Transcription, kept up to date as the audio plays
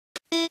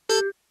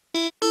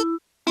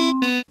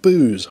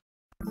booze.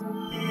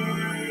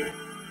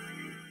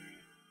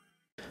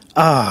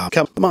 Ah,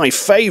 come my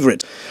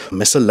favourite,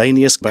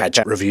 miscellaneous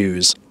gadget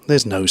reviews.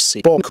 There's no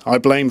bonk I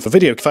blame for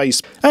video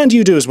face, and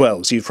you do as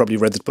well, so you've probably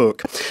read the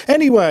book.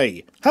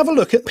 Anyway, have a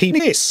look at Peeno.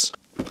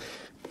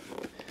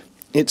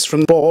 It's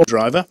from the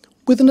driver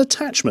with an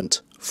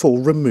attachment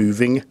for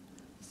removing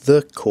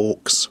the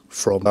corks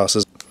from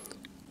glasses.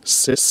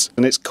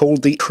 And it's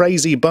called the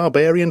Crazy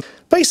Barbarian.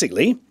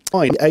 Basically,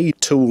 find a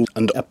tool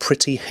and a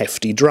pretty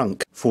hefty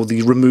drunk for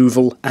the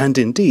removal and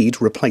indeed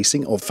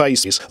replacing of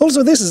faces.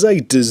 Also, this is a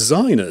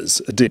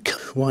designer's dick.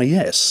 Why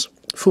yes,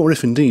 for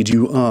if indeed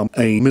you are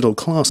a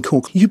middle-class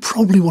cork, you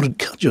probably want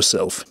to cut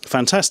yourself.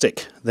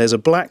 Fantastic. There's a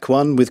black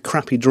one with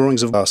crappy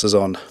drawings of glasses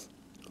on.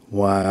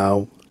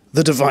 Wow.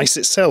 The device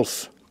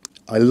itself.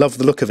 I love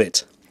the look of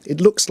it.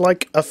 It looks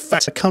like a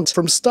fat cunt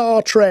from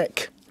Star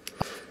Trek.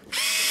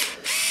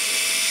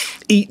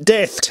 Eat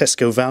death,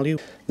 Tesco value.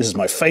 This is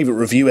my favourite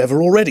review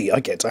ever already. I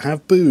get to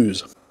have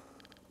booze.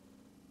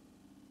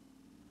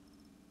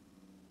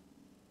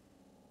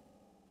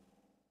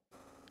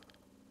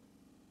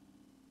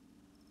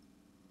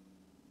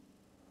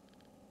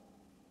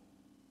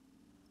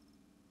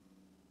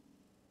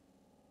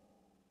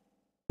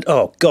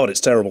 Oh god,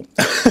 it's terrible.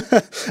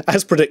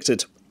 As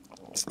predicted.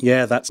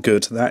 Yeah, that's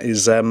good. That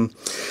is a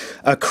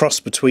cross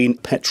between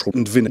petrol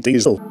and Vin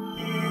Diesel.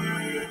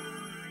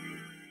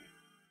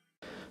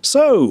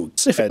 So,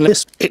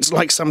 it's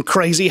like some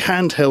crazy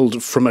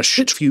handheld from a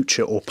shit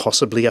future or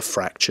possibly a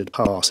fractured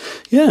past.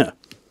 Yeah.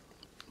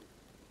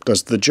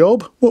 Does the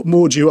job? What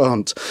more do you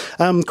want?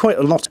 Quite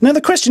a lot. Now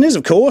the question is,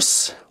 of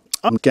course,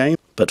 game.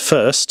 But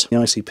first, the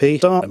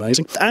ICP,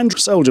 amazing, and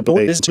Soldier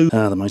Boy is to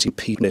the mighty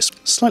penis.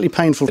 Slightly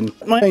painful in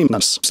my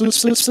aimness.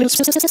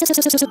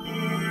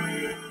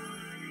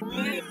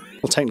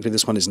 Well, technically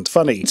this one isn't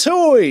funny.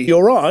 Toy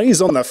your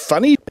eyes on the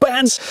funny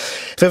bands.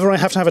 If ever I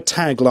have to have a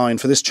tagline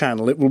for this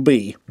channel, it will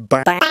be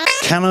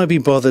Can I be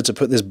bothered to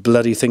put this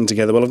bloody thing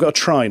together? Well, I've got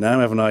to try now,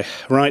 haven't I?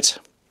 Right.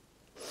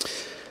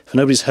 If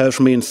nobody's heard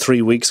from me in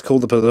 3 weeks, call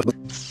the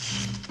police.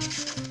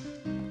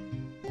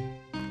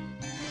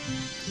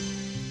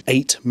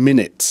 8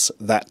 minutes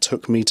that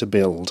took me to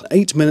build.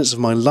 8 minutes of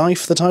my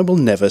life that I will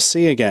never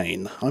see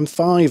again. I'm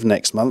 5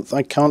 next month.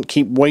 I can't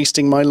keep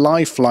wasting my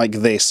life like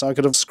this. I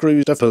could have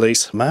screwed a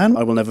policeman.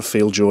 I will never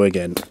feel joy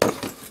again.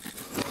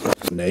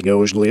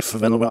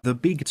 The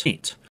big tit.